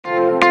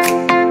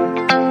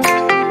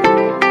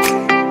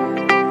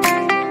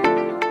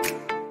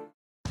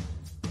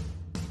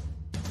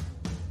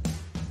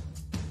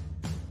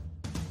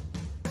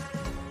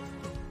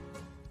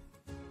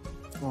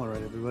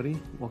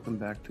Welcome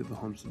back to the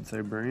Homestead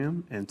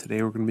Librarian, and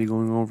today we're going to be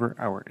going over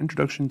our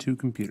Introduction to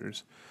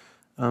Computers.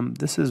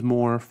 This is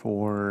more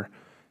for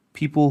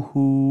people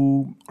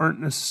who aren't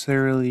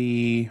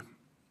necessarily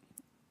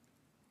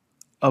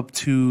up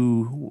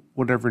to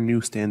whatever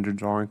new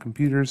standards are in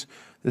computers.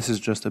 This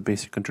is just a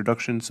basic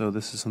introduction, so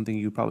this is something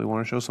you probably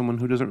want to show someone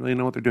who doesn't really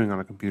know what they're doing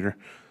on a computer.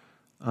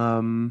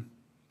 Let's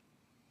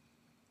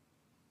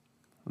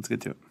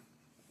get to it.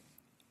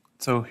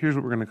 So here's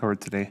what we're going to cover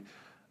today.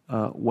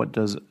 What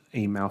does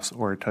a mouse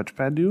or a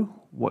touchpad do?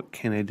 What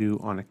can I do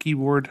on a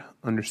keyboard?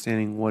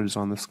 Understanding what is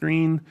on the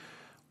screen,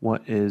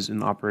 what is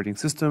an operating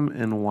system,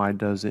 and why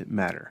does it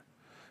matter?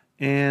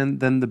 And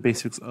then the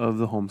basics of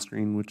the home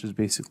screen, which is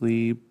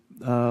basically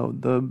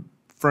the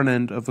front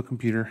end of a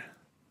computer.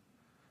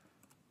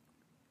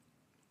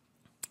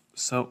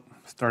 So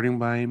starting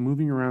by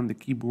moving around the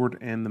keyboard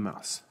and the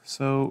mouse.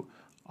 So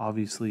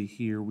obviously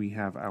here we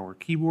have our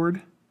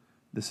keyboard.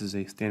 This is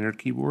a standard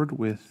keyboard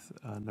with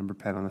a number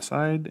pad on the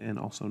side and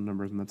also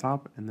numbers on the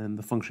top, and then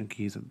the function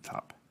keys at the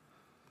top.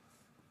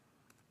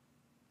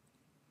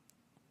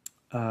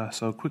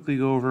 So quickly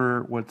go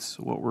over what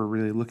we're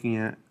really looking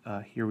at.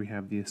 Here we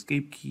have the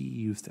escape key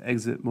used to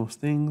exit most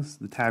things,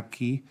 the tab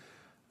key,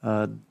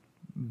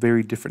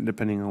 very different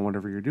depending on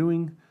whatever you're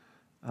doing.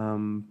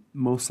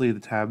 Mostly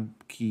the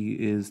tab key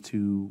is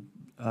to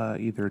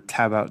either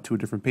tab out to a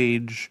different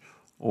page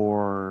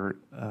or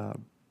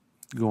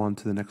go on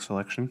to the next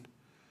selection.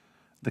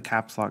 The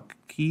caps lock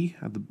key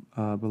at the,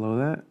 below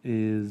that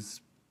is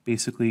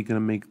basically going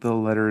to make the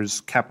letters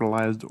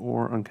capitalized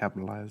or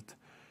uncapitalized.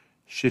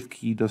 Shift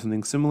key does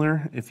something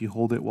similar. If you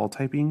hold it while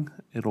typing,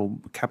 it'll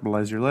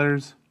capitalize your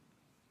letters.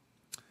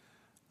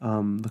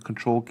 The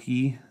control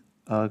key,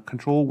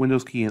 control,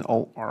 Windows key, and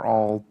Alt are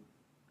all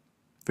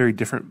very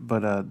different,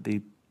 but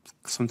they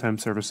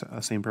sometimes serve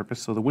a same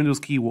purpose. So the Windows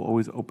key will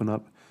always open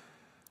up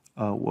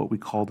what we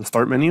call the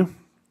start menu.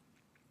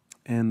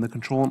 And the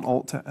Control and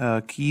Alt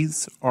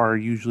keys are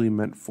usually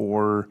meant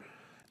for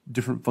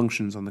different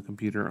functions on the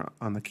computer,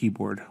 on the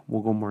keyboard.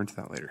 We'll go more into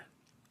that later.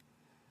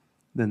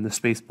 Then the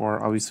space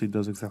bar obviously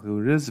does exactly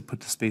what it is. It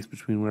puts the space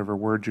between whatever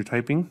words you're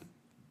typing.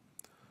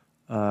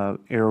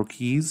 Arrow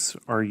keys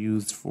are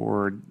used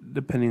for,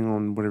 depending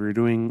on whatever you're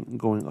doing,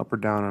 going up or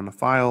down on a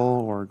file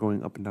or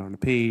going up and down on a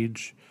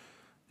page.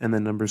 And the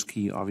numbers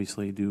key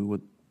obviously do what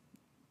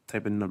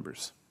type in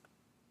numbers.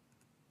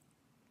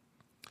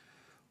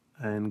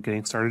 And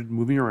getting started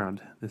moving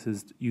around. This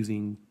is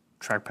using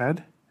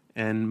trackpad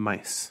and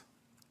mice.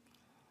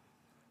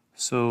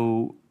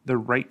 So the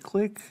right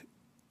click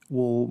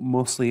will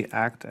mostly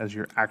act as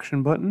your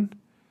action button,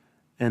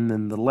 and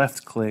then the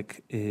left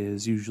click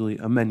is usually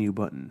a menu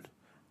button.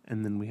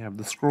 And then we have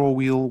the scroll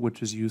wheel,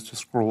 which is used to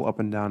scroll up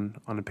and down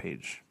on a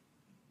page.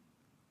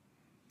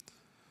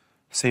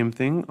 Same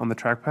thing on the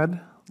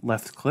trackpad,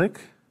 left click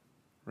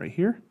right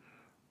here,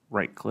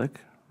 right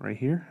click right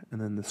here,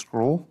 and then the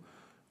scroll,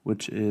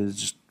 which is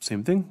just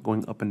same thing,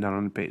 going up and down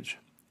on the page.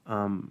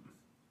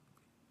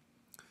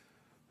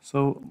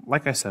 So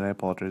like I said, I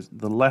apologize.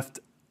 The left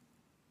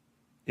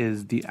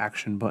is the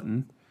action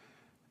button.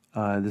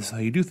 This is how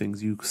you do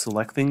things. You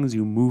select things,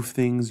 you move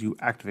things, you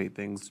activate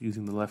things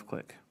using the left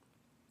click.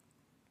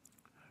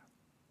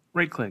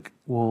 Right click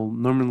will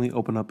normally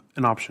open up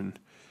an option,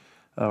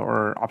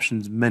 or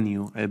options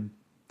menu,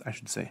 I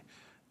should say.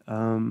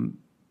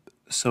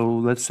 So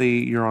let's say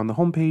you're on the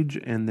home page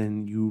and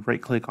then you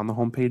right click on the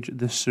home page.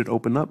 This should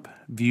open up,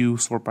 view,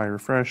 sort by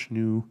refresh,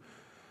 new.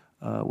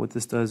 What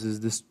this does is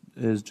this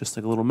is just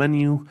like a little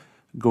menu.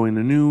 Going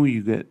to new,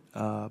 you get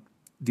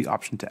the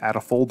option to add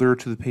a folder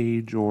to the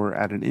page or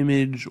add an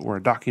image or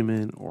a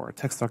document or a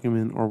text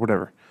document or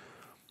whatever.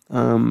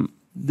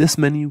 This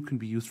menu can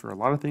be used for a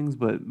lot of things,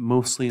 but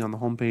mostly on the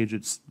home page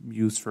it's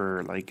used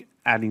for like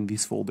adding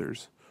these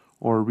folders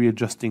or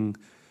readjusting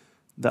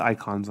the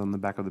icons on the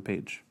back of the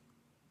page.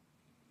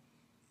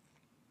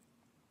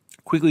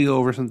 Quickly go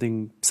over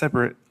something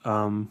separate.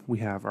 We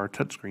have our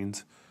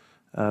touchscreens.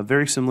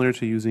 Very similar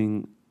to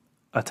using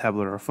a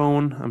tablet or a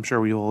phone. I'm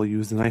sure we all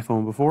used an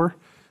iPhone before.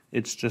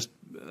 It's just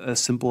as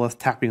simple as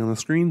tapping on the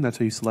screen. That's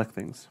how you select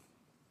things.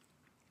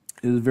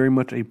 It is very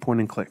much a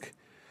point and click.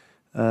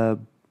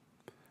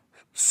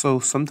 So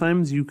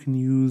sometimes you can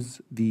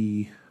use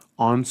the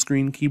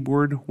on-screen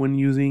keyboard when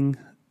using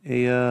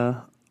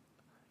a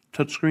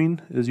touchscreen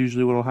is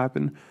usually what will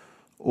happen.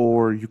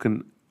 Or you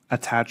can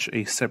attach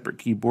a separate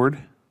keyboard.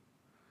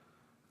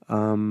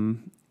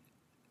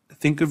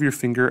 Think of your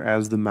finger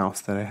as the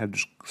mouse that I had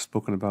just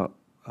spoken about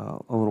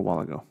a little while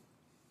ago.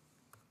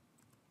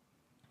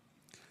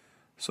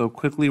 So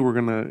quickly we're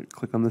going to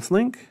click on this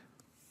link.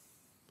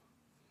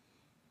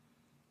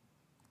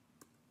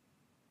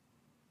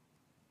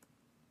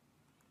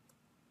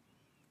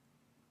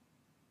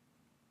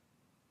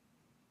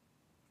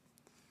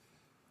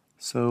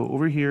 So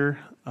over here,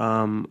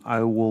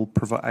 I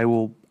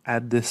will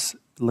add this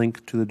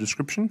link to the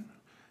description.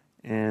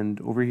 And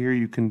over here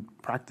you can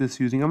practice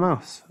using a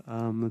mouse.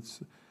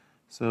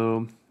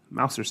 So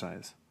mouser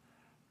size.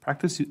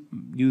 Practice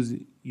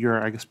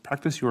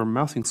your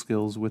mousing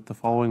skills with the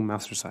following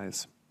mouser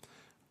size.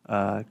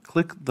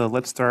 click the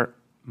Let's Start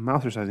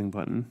mouse resizing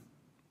button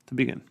to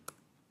begin.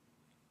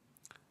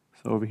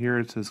 So over here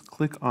it says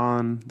click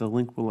on the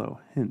link below.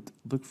 Hint,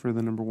 look for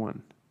the number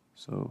 1.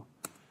 So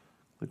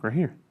click right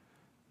here.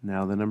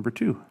 Now the number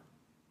 2.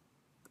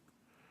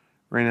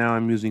 Right now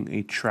I'm using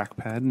a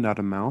trackpad, not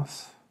a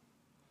mouse.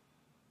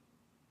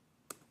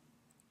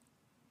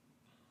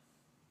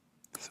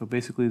 So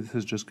basically this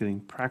is just getting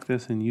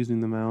practice in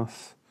using the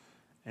mouse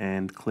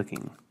and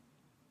clicking.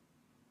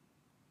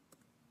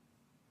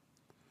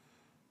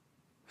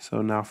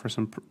 So now for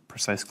some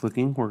precise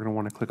clicking, we're going to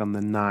want to click on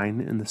the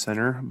 9 in the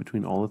center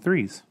between all the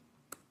 3s.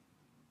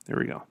 There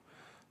we go.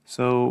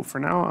 So for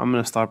now, I'm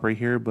going to stop right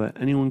here, but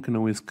anyone can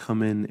always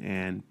come in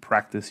and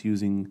practice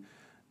using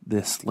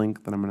this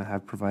link that I'm going to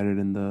have provided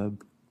in the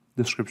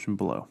description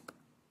below.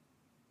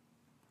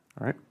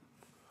 All right.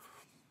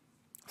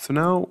 So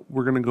now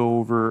we're going to go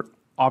over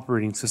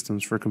operating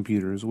systems for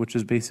computers, which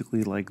is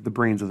basically like the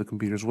brains of the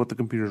computers, what the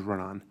computers run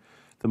on.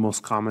 The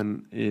most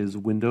common is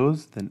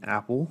Windows, then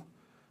Apple,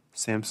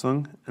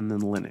 Samsung, and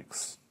then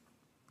Linux.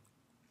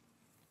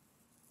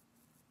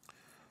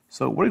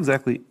 So what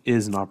exactly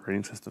is an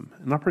operating system?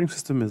 An operating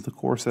system is the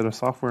core set of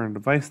software and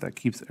device that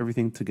keeps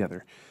everything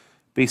together.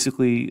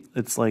 Basically,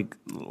 it's like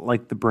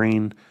the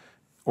brain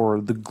or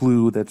the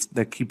glue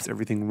that keeps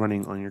everything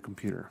running on your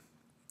computer.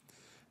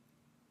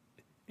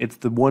 It's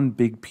the one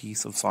big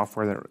piece of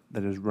software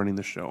that is running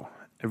the show.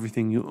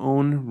 Everything you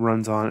own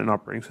runs on an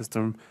operating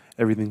system,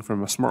 everything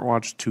from a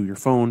smartwatch to your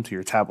phone to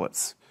your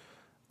tablets.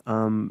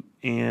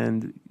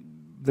 And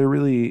there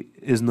really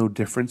is no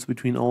difference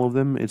between all of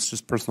them. It's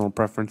just personal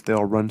preference. They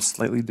all run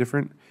slightly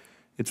different.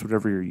 It's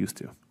whatever you're used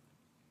to.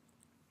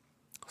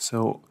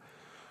 So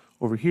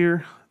over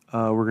here,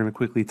 we're going to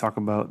quickly talk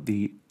about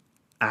the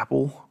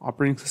Apple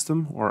operating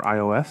system, or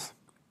iOS.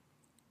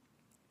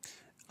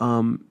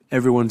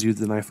 Everyone's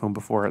used an iPhone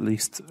before, at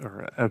least,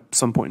 or at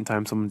some point in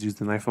time, someone's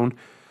used an iPhone.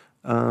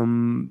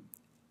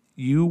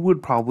 You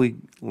would probably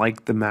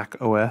like the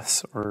Mac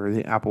OS or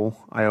the Apple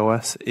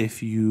iOS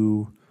if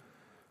you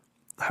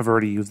have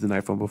already used an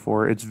iPhone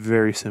before. It's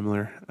very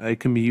similar. It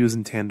can be used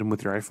in tandem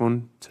with your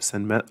iPhone to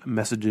send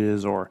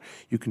messages, or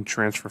you can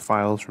transfer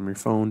files from your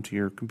phone to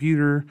your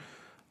computer.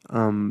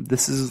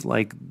 This is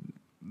like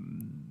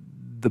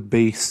the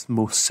base,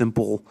 most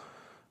simple,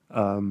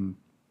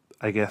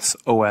 I guess,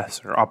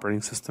 OS or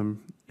operating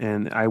system.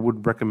 And I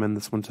would recommend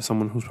this one to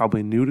someone who's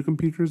probably new to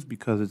computers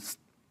because it's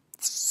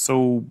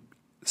so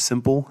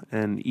simple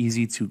and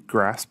easy to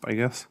grasp, I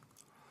guess.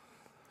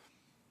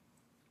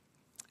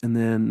 And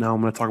then now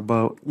I'm going to talk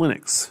about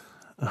Linux.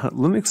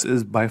 Linux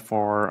is by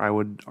far, I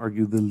would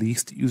argue, the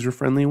least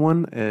user-friendly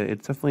one.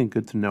 It's definitely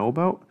good to know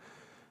about.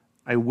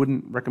 I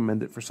wouldn't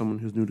recommend it for someone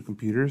who's new to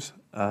computers.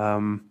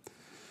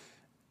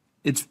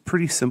 It's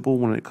pretty simple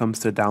when it comes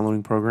to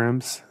downloading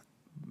programs,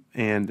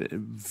 and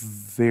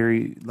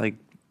very, like,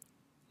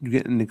 you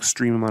get an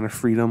extreme amount of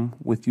freedom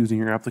with using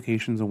your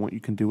applications and what you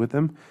can do with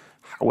them.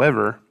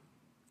 However,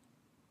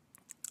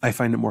 I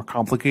find it more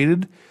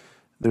complicated.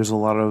 There's a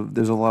lot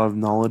of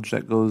knowledge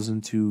that goes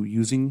into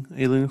using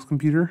a Linux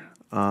computer.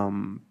 A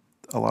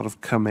lot of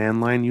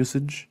command line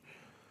usage.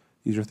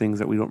 These are things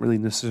that we don't really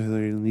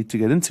necessarily need to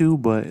get into,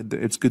 but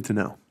it's good to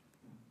know.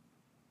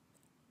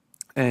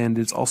 And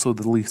it's also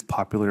the least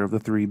popular of the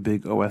 3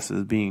 big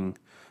OSs, being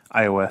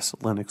iOS,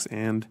 Linux,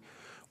 and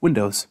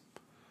Windows.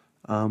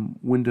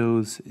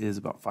 Windows is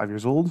about 5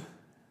 years old.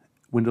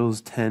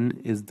 Windows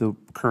 10 is the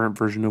current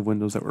version of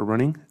Windows that we're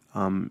running.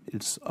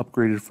 It's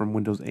upgraded from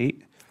Windows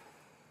 8.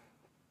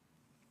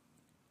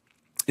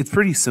 It's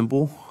pretty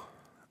simple.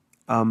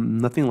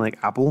 Nothing like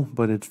Apple,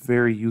 but it's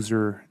very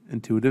user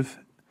intuitive.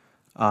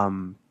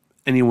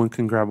 Anyone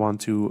can grab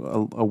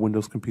onto a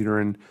Windows computer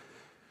and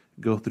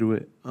go through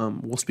it.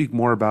 We'll speak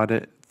more about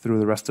it through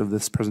the rest of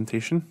this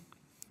presentation.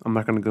 I'm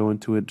not going to go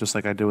into it just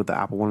like I did with the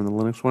Apple one and the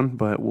Linux one,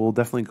 but we'll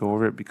definitely go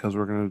over it because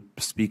we're going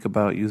to speak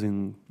about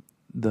using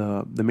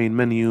the main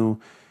menu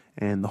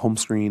and the home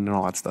screen and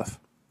all that stuff.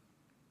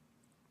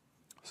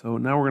 So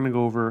now we're going to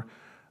go over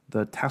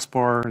the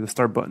taskbar, the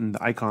start button,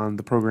 the icon,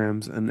 the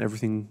programs, and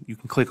everything you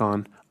can click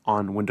on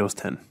Windows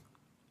 10.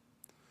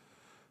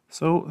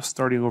 So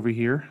starting over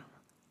here,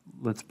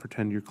 let's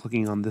pretend you're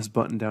clicking on this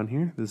button down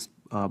here, this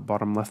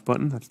bottom left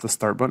button. That's the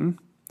start button.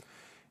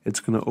 It's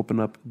going to open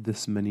up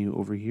this menu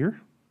over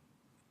here,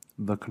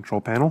 the control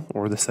panel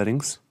or the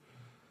settings.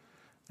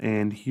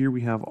 And here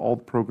we have all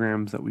the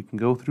programs that we can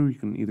go through. You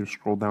can either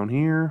scroll down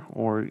here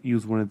or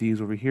use one of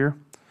these over here.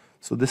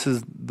 So this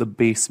is the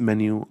base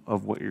menu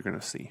of what you're going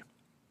to see.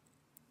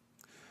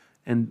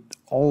 And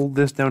all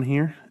this down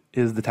here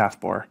is the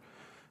taskbar.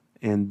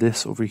 And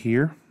this over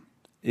here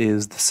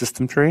is the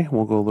system tray.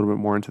 We'll go a little bit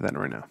more into that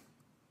right now.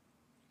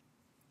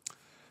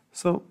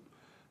 So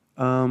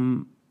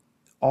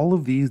all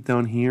of these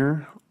down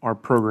here are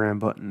program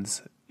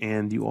buttons,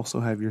 and you also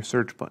have your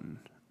search button.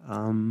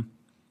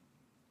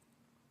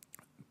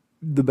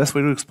 The best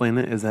way to explain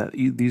it is that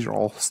these are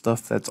all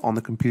stuff that's on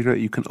the computer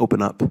that you can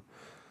open up.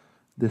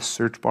 This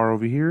search bar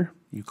over here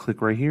You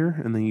click right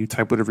here, and then you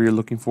type whatever you're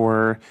looking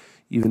for,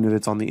 even if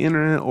it's on the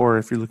internet or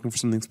if you're looking for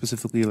something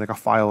specifically like a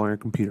file on your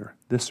computer.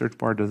 This search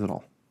bar does it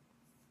all.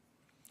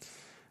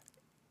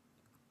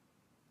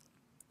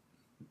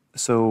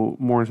 So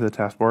more into the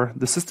taskbar,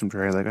 the system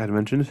tray, like I had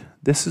mentioned,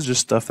 this is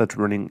just stuff that's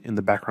running in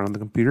the background of the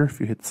computer. If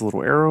you hit this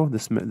little arrow,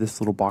 this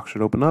little box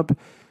should open up,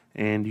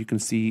 and you can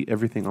see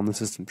everything on the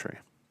system tray.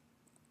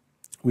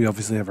 We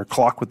obviously have our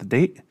clock with the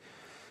date.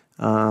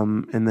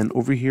 And then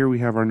over here we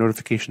have our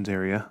notifications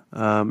area.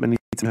 Anytime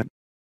you have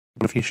a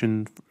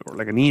notification or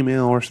like an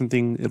email or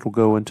something, it'll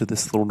go into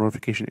this little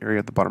notification area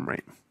at the bottom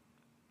right.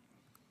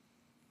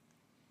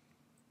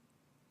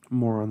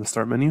 More on the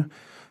start menu.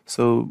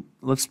 So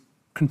let's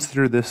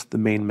consider this the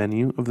main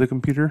menu of the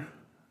computer.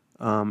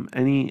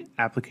 Any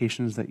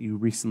applications that you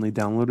recently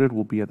downloaded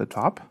will be at the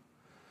top.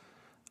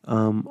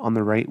 On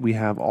the right, we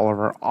have all of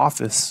our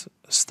Office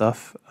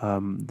stuff.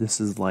 This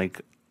is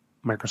like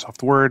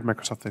Microsoft Word,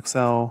 Microsoft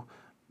Excel,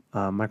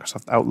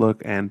 Microsoft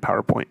Outlook, and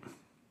PowerPoint.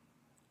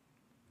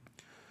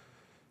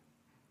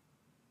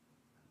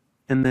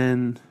 And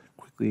then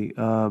quickly,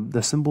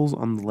 the symbols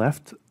on the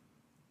left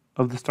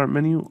of the start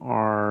menu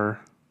are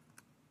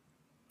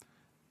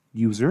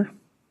user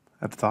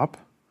at the top.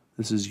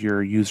 This is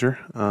your user.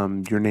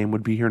 Your name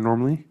would be here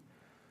normally.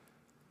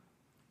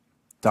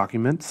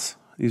 Documents.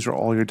 These are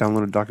all your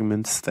downloaded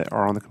documents that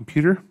are on the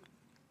computer.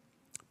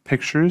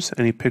 Pictures,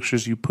 any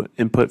pictures you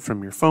input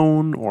from your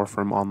phone or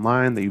from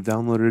online that you've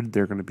downloaded,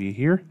 they're going to be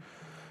here.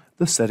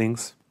 The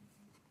settings.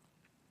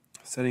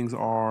 Settings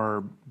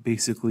are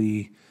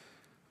basically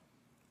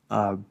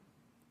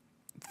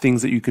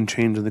things that you can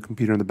change in the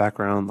computer in the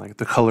background, like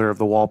the color of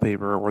the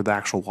wallpaper or the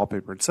actual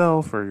wallpaper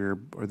itself, or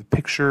the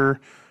picture.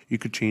 You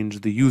could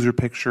change the user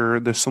picture.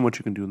 There's so much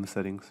you can do in the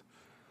settings.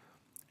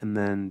 And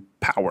then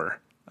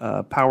power.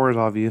 Power is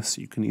obvious.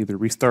 You can either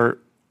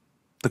restart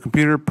the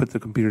computer, put the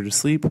computer to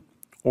sleep,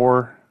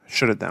 or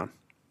shut it down.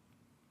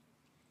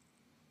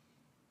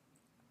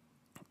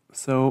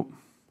 So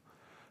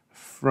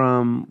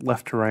from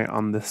left to right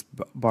on this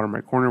bottom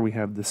right corner, we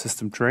have the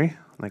system tray.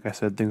 Like I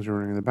said, things are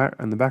running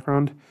in the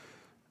background.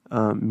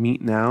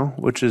 Meet Now,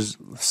 which is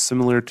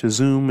similar to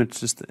Zoom. It's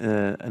just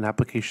an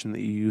application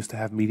that you use to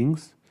have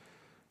meetings.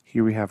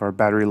 Here we have our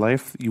battery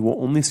life. You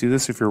will only see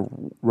this if you're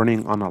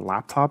running on a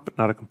laptop,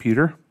 not a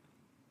computer.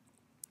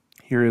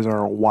 Here is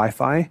our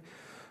Wi-Fi.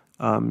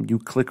 You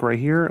click right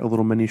here, a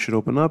little menu should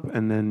open up,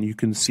 and then you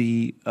can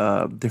see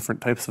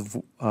different types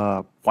of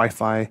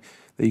Wi-Fi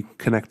that you can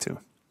connect to.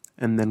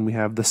 And then we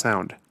have the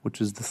sound,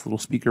 which is this little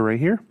speaker right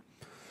here.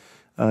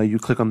 You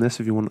click on this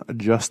if you want to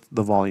adjust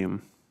the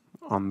volume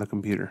on the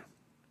computer.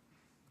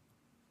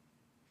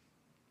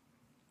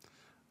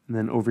 And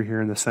then over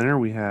here in the center,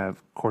 we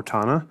have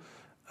Cortana.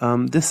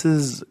 This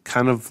is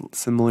kind of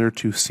similar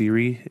to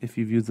Siri if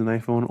you've used an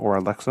iPhone, or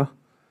Alexa,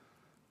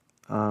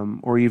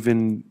 or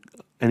even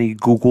any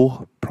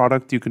Google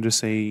product. You can just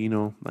say, you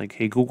know, like,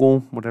 hey Google,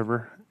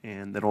 whatever,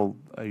 and it'll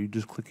you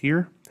just click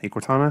here, hey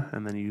Cortana,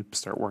 and then you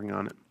start working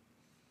on it.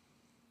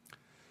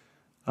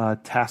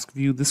 Task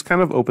view. This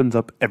kind of opens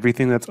up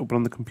everything that's open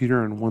on the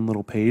computer in one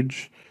little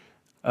page.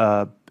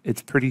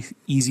 It's pretty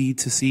easy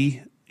to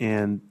see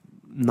and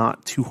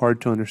not too hard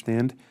to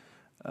understand.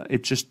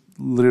 It just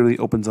literally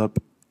opens up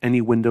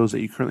any windows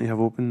that you currently have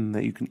open, and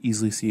that you can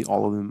easily see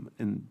all of them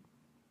in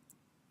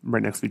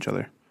right next to each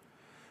other.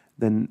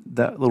 Then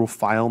that little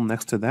file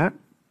next to that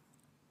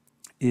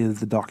is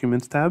the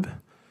Documents tab.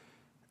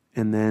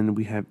 And then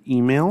we have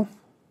Email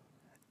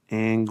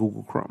and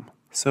Google Chrome.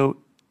 So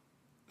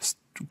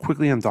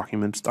quickly on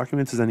Documents.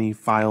 Documents is any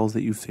files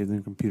that you've saved in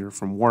your computer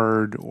from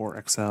Word or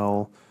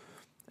Excel,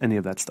 any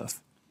of that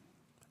stuff.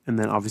 And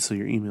then obviously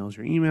your email is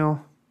your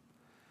email.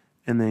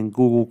 And then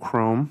Google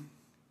Chrome,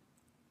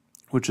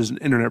 which is an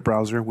internet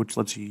browser, which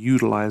lets you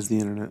utilize the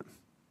internet.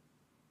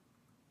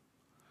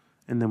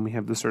 And then we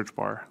have the search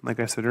bar. Like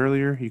I said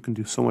earlier, you can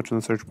do so much in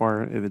the search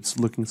bar if it's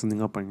looking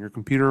something up on your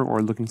computer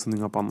or looking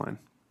something up online.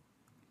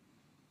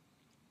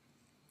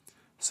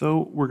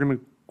 So we're going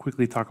to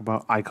quickly talk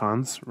about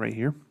icons right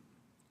here.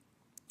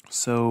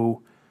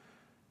 So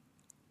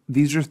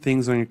these are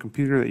things on your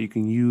computer that you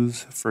can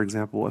use. For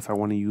example, if I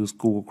want to use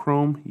Google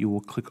Chrome, you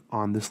will click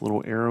on this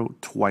little arrow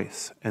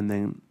twice, and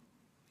then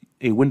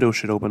a window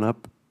should open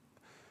up,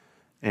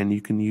 and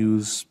you can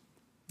use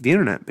the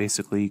internet.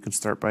 Basically, you can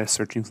start by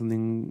searching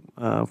something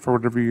for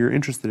whatever you're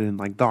interested in,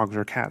 like dogs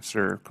or cats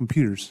or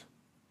computers.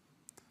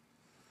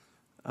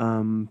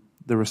 The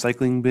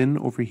recycling bin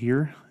over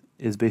here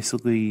is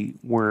basically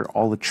where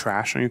all the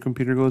trash on your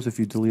computer goes. If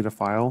you delete a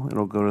file,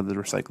 it'll go to the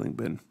recycling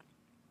bin.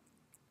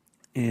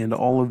 And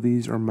all of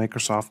these are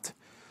Microsoft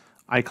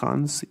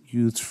icons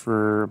used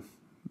for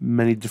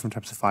many different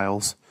types of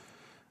files.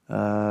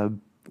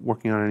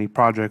 Working on any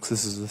projects,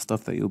 this is the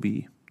stuff that you'll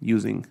be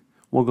using.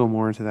 We'll go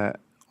more into that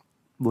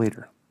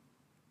later.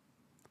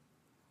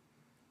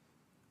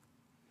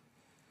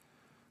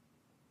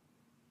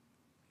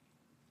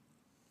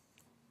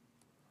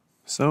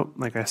 So,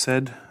 like I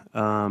said,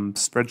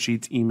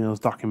 spreadsheets,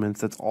 emails,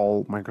 documents, that's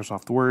all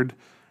Microsoft Word.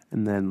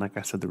 And then, like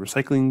I said, the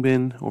recycling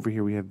bin. Over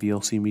here we have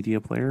VLC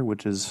Media Player,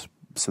 which is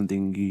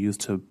something you use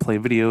to play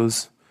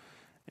videos.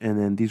 And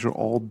then these are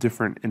all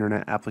different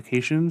internet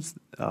applications.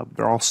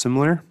 They're all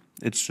similar.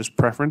 It's just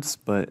preference,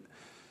 but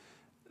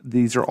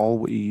these are all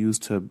what you use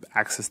to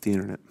access the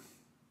internet.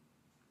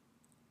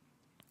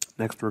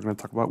 Next, we're going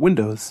to talk about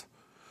windows.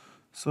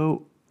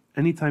 So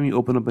anytime you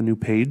open up a new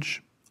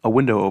page, a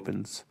window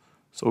opens.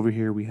 So over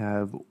here we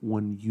have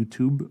one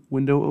YouTube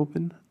window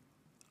open,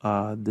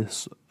 a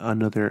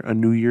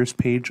New Year's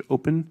page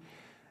open,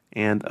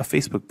 and a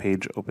Facebook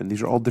page open.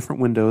 These are all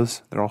different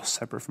windows. They're all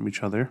separate from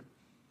each other.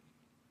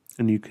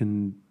 And you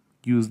can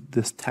use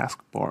this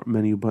taskbar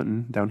menu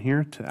button down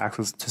here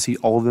to see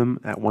all of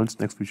them at once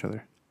next to each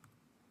other.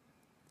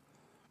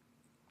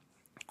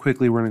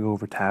 Quickly, we're going to go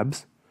over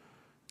tabs.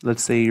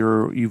 Let's say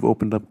you've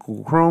opened up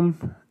Google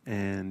Chrome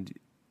and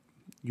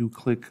you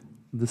click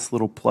this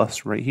little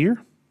plus right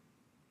here,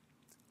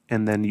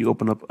 and then you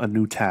open up a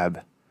new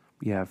tab.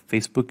 We have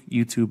Facebook,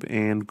 YouTube,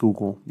 and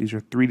Google. These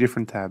are 3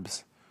 different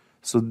tabs.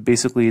 So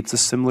basically it's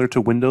similar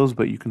to Windows,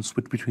 but you can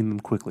switch between them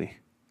quickly.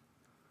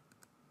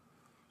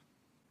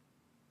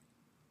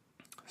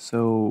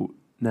 So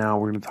now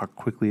we're going to talk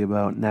quickly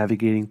about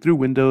navigating through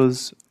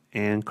windows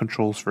and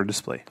controls for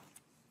display.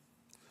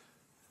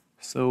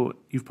 So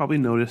you've probably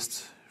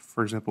noticed,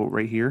 for example,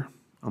 right here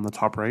on the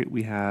top right,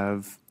 we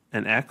have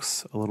an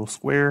X, a little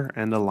square,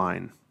 and a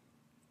line.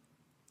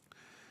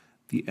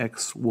 The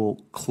X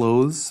will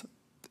close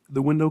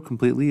the window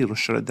completely. It'll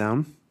shut it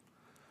down.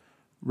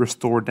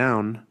 Restore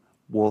down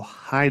will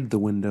hide the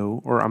window,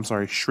 or I'm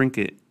sorry, shrink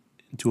it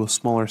into a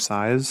smaller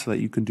size so that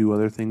you can do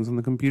other things on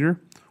the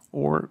computer.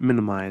 Or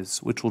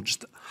minimize, which will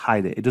just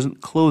hide it. It doesn't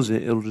close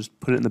it, it'll just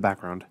put it in the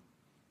background.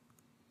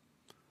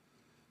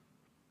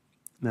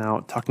 Now,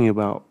 talking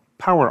about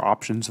power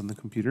options on the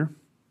computer,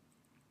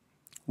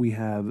 we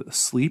have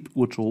sleep,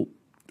 which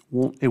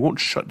won't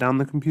shut down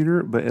the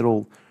computer, but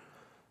it'll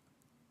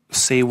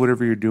say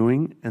whatever you're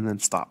doing and then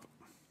stop.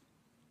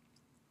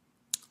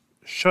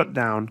 Shut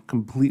down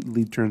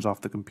completely turns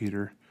off the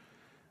computer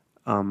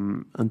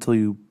until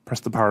you press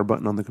the power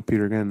button on the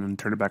computer again and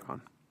turn it back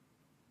on.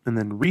 And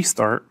then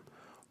restart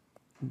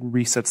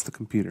resets the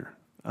computer.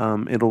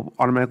 It'll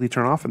automatically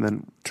turn off and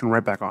then turn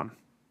right back on.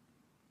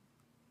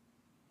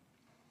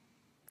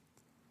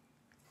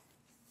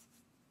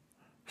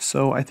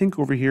 So I think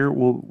over here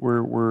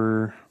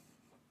we're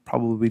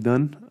probably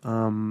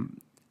done.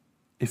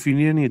 If you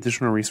need any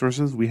additional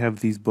resources, we have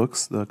these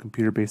books, The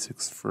Computer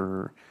Basics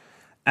for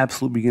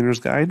Absolute Beginner's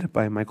Guide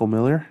by Michael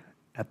Miller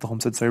at the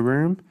Homestead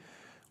Cyberarium.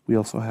 We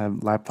also have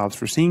Laptops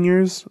for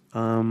Seniors,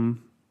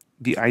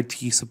 the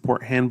IT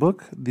Support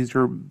Handbook. These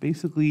are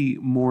basically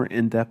more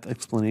in-depth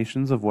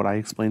explanations of what I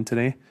explained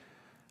today.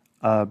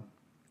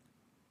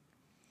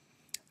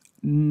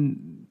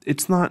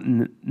 It's not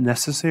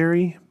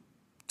necessary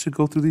to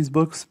go through these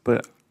books,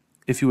 but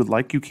if you would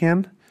like, you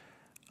can.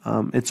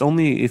 It's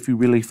only if you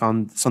really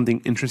found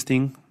something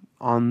interesting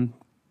on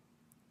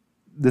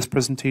this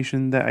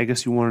presentation that I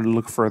guess you wanted to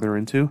look further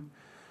into.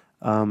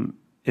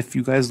 If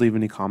you guys leave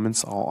any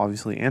comments, I'll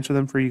obviously answer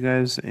them for you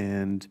guys,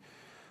 and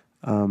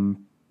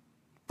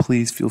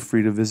please feel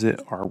free to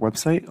visit our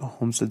website,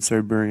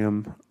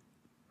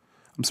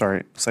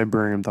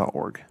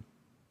 Cybarium.org.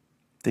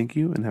 Thank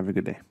you and have a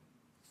good day.